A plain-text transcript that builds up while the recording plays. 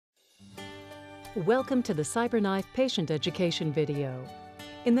Welcome to the Cyberknife patient education video.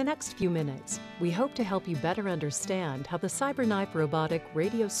 In the next few minutes, we hope to help you better understand how the Cyberknife robotic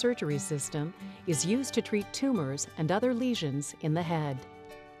radiosurgery system is used to treat tumors and other lesions in the head.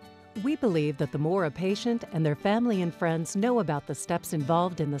 We believe that the more a patient and their family and friends know about the steps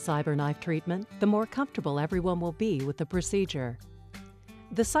involved in the Cyberknife treatment, the more comfortable everyone will be with the procedure.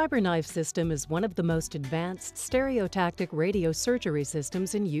 The Cyberknife system is one of the most advanced stereotactic radiosurgery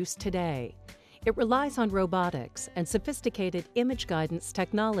systems in use today. It relies on robotics and sophisticated image guidance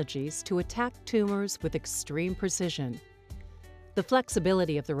technologies to attack tumors with extreme precision. The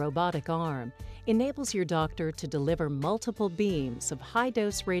flexibility of the robotic arm enables your doctor to deliver multiple beams of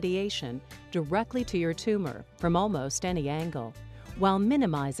high-dose radiation directly to your tumor from almost any angle, while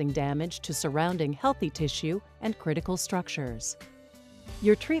minimizing damage to surrounding healthy tissue and critical structures.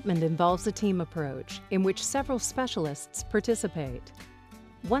 Your treatment involves a team approach in which several specialists participate.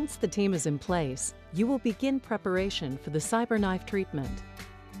 Once the team is in place, you will begin preparation for the Cyberknife treatment.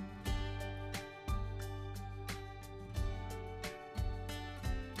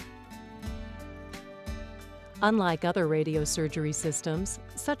 Unlike other radiosurgery systems,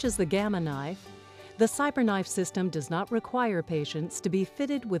 such as the Gamma Knife, the Cyberknife system does not require patients to be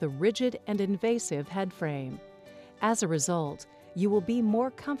fitted with a rigid and invasive head frame. As a result, you will be more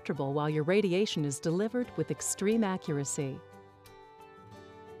comfortable while your radiation is delivered with extreme accuracy.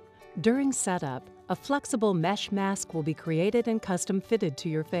 During setup, a flexible mesh mask will be created and custom fitted to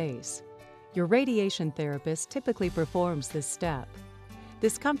your face. Your radiation therapist typically performs this step.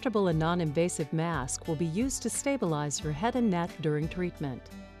 This comfortable and non-invasive mask will be used to stabilize your head and neck during treatment.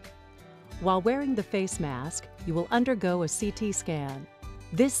 While wearing the face mask, you will undergo a CT scan.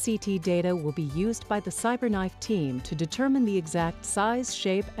 This CT data will be used by the Cyberknife team to determine the exact size,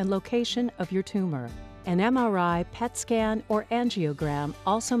 shape, and location of your tumor. An MRI, PET scan, or angiogram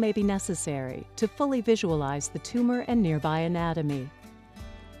also may be necessary to fully visualize the tumor and nearby anatomy.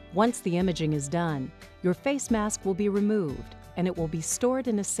 Once the imaging is done, your face mask will be removed and it will be stored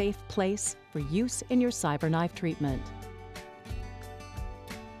in a safe place for use in your Cyberknife treatment.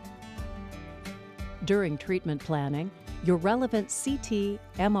 During treatment planning, your relevant CT,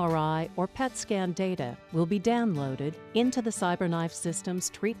 MRI, or PET scan data will be downloaded into the Cyberknife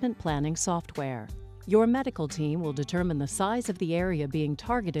system's treatment planning software. Your medical team will determine the size of the area being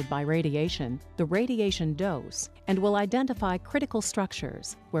targeted by radiation, the radiation dose, and will identify critical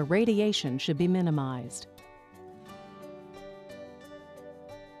structures where radiation should be minimized.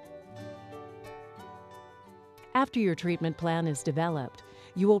 After your treatment plan is developed,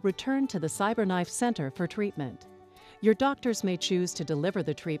 you will return to the Cyberknife Center for treatment. Your doctors may choose to deliver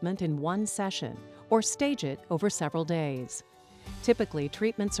the treatment in one session or stage it over several days. Typically,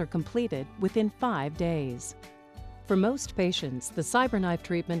 treatments are completed within 5 days. For most patients, the Cyberknife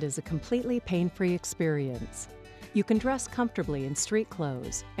treatment is a completely pain-free experience. You can dress comfortably in street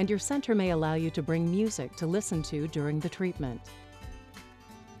clothes, and your center may allow you to bring music to listen to during the treatment.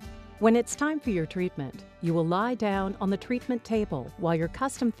 When it's time for your treatment, you will lie down on the treatment table while your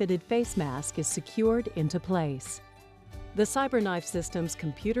custom-fitted face mask is secured into place. The Cyberknife system's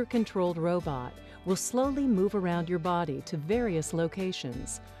computer-controlled robot will slowly move around your body to various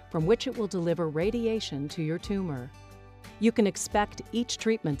locations from which it will deliver radiation to your tumor. You can expect each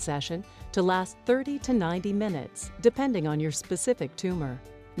treatment session to last 30 to 90 minutes, depending on your specific tumor.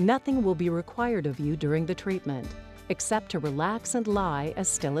 Nothing will be required of you during the treatment, except to relax and lie as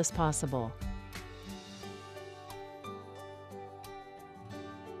still as possible.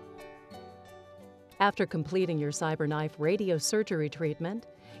 After completing your Cyberknife radiosurgery treatment,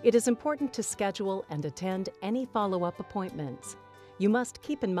 it is important to schedule and attend any follow-up appointments. You must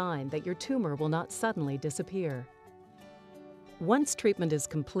keep in mind that your tumor will not suddenly disappear. Once treatment is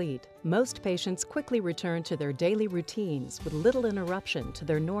complete, most patients quickly return to their daily routines with little interruption to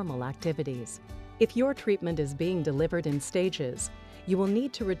their normal activities. If your treatment is being delivered in stages, you will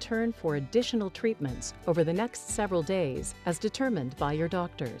need to return for additional treatments over the next several days as determined by your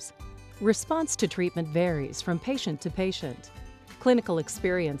doctors. Response to treatment varies from patient to patient. Clinical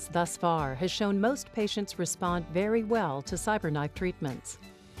experience thus far has shown most patients respond very well to Cyberknife treatments.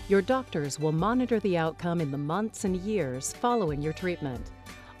 Your doctors will monitor the outcome in the months and years following your treatment,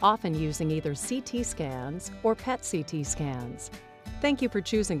 often using either CT scans or PET CT scans. Thank you for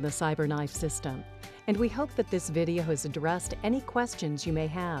choosing the Cyberknife system, and we hope that this video has addressed any questions you may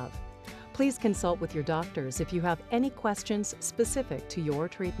have. Please consult with your doctors if you have any questions specific to your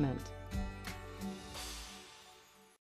treatment.